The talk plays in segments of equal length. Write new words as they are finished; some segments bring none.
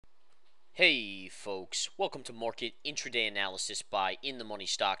Hey folks, welcome to Market Intraday Analysis by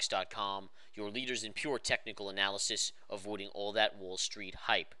InTheMoneyStocks.com, your leaders in pure technical analysis, avoiding all that Wall Street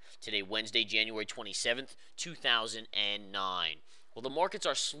hype. Today, Wednesday, January 27th, 2009. Well, the markets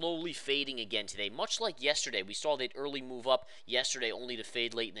are slowly fading again today, much like yesterday. We saw that early move up yesterday only to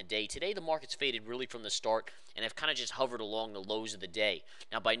fade late in the day. Today, the markets faded really from the start and have kind of just hovered along the lows of the day.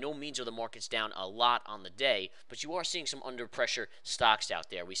 Now, by no means are the markets down a lot on the day, but you are seeing some under pressure stocks out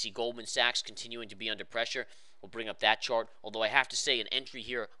there. We see Goldman Sachs continuing to be under pressure. We'll bring up that chart, although I have to say an entry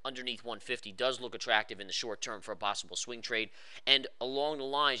here underneath 150 does look attractive in the short term for a possible swing trade. And along the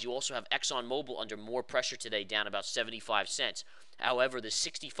lines, you also have ExxonMobil under more pressure today, down about 75 cents. However, the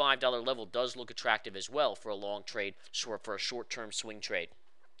 $65 level does look attractive as well for a long trade, for a short-term swing trade.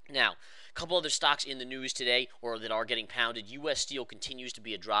 Now, a couple other stocks in the news today, or that are getting pounded. U.S. Steel continues to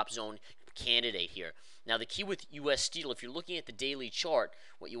be a drop zone candidate here. Now, the key with U.S. Steel, if you're looking at the daily chart,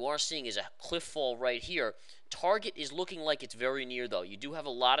 what you are seeing is a cliff fall right here. Target is looking like it's very near, though. You do have a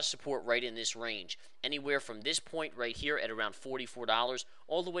lot of support right in this range, anywhere from this point right here at around $44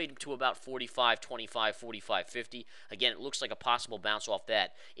 all the way to about $45.25, $45.50. Again, it looks like a possible bounce off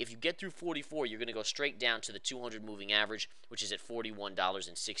that. If you get through 44, you're going to go straight down to the 200 moving average, which is at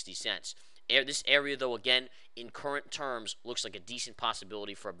 $41.60. This area, though, again, in current terms, looks like a decent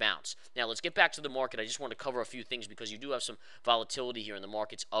possibility for a bounce. Now, let's get back to the market. I just want to cover a few things because you do have some volatility here in the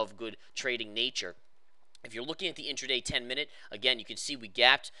markets of good trading nature. If you're looking at the intraday 10-minute, again, you can see we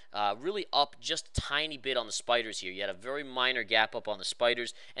gapped really up just a tiny bit on the spiders here. You had a very minor gap up on the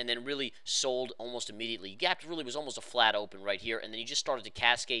spiders and then really sold almost immediately. You gapped really was almost a flat open right here, and then you just started to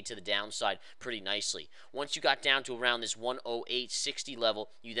cascade to the downside pretty nicely. Once you got down to around this 108.60 level,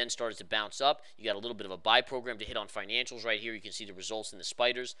 you then started to bounce up. You got a little bit of a buy program to hit on financials right here. You can see the results in the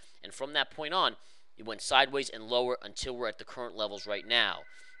spiders, and from that point on, it went sideways and lower until we're at the current levels right now.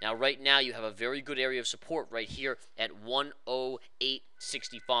 Now, right now, you have a very good area of support right here at 108.65.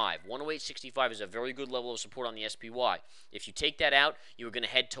 108.65 is a very good level of support on the SPY. If you take that out, you're going to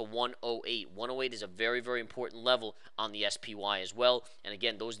head to 108. 108 is a very, very important level on the SPY as well. And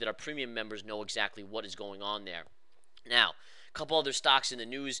again, those that are premium members know exactly what is going on there. Now, a couple other stocks in the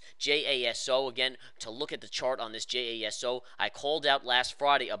news. JASO, again, to look at the chart on this JASO, I called out last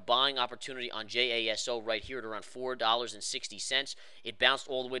Friday a buying opportunity on JASO right here at around $4.60. It bounced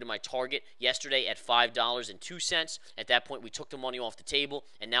all the way to my target yesterday at $5.02. At that point, we took the money off the table,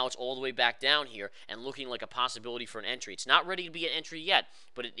 and now it's all the way back down here and looking like a possibility for an entry. It's not ready to be an entry yet,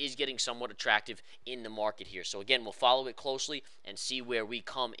 but it is getting somewhat attractive in the market here. So again, we'll follow it closely and see where we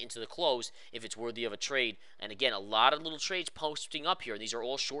come into the close if it's worthy of a trade. And again, a lot of little trades posting up here. These are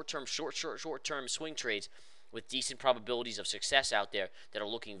all short-term swing trades with decent probabilities of success out there that are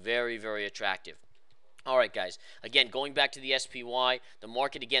looking very, very attractive. All right, guys. Again, going back to the SPY, the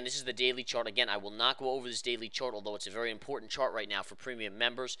market, again, this is the daily chart. Again, I will not go over this daily chart, although it's a very important chart right now for premium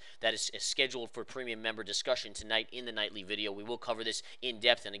members. That is scheduled for premium member discussion tonight in the nightly video. We will cover this in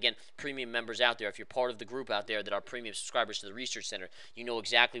depth. And again, premium members out there, if you're part of the group out there that are premium subscribers to the Research Center, you know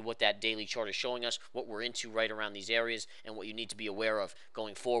exactly what that daily chart is showing us, what we're into right around these areas, and what you need to be aware of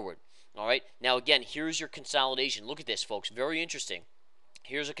going forward. All right. Now, again, here's your consolidation. Look at this, folks. Very interesting.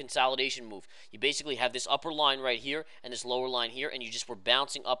 Here's a consolidation move. You basically have this upper line right here and this lower line here, and you just were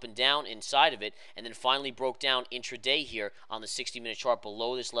bouncing up and down inside of it, and then finally broke down intraday here on the 60-minute chart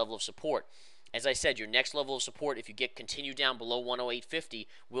below this level of support. As I said, your next level of support, if you continue down below 108.50,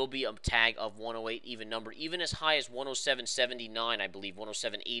 will be a tag of 108 even number, even as high as 107.79, I believe,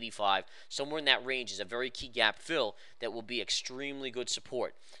 107.85. Somewhere in that range is a very key gap fill that will be extremely good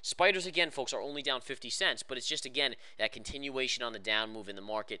support. Spiders, again, folks, are only down 50 cents, but it's just, again, that continuation on the down move in the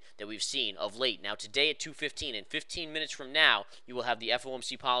market that we've seen of late. Now, today at 2:15, in 15 minutes from now, you will have the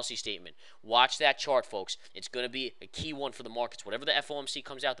FOMC policy statement. Watch that chart, folks. It's going to be a key one for the markets. Whatever the FOMC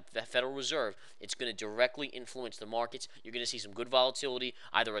comes out, the Federal Reserve, it's going to directly influence the markets. You're going to see some good volatility,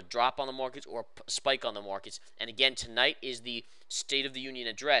 either a drop on the markets or a spike on the markets. And again, tonight is the State of the Union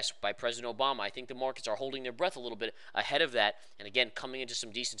address by President Obama. I think the markets are holding their breath a little bit ahead of that. And again, coming into some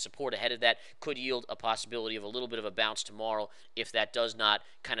decent support ahead of that could yield a possibility of a little bit of a bounce tomorrow if that does not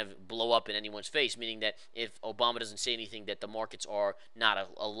kind of blow up in anyone's face, meaning that if Obama doesn't say anything, that the markets are not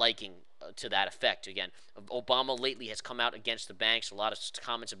a liking to that effect. Again, Obama lately has come out against the banks. A lot of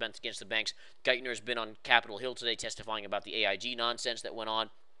comments have been against the banks. Geithner has been on Capitol Hill today testifying about the AIG nonsense that went on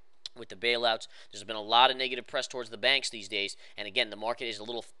with the bailouts. There's been a lot of negative press towards the banks these days, and again, the market is a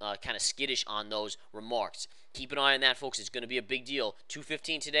little kind of skittish on those remarks. Keep an eye on that, folks. It's going to be a big deal.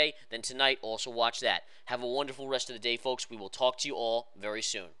 2:15 today, then tonight, also watch that. Have a wonderful rest of the day, folks. We will talk to you all very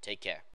soon. Take care.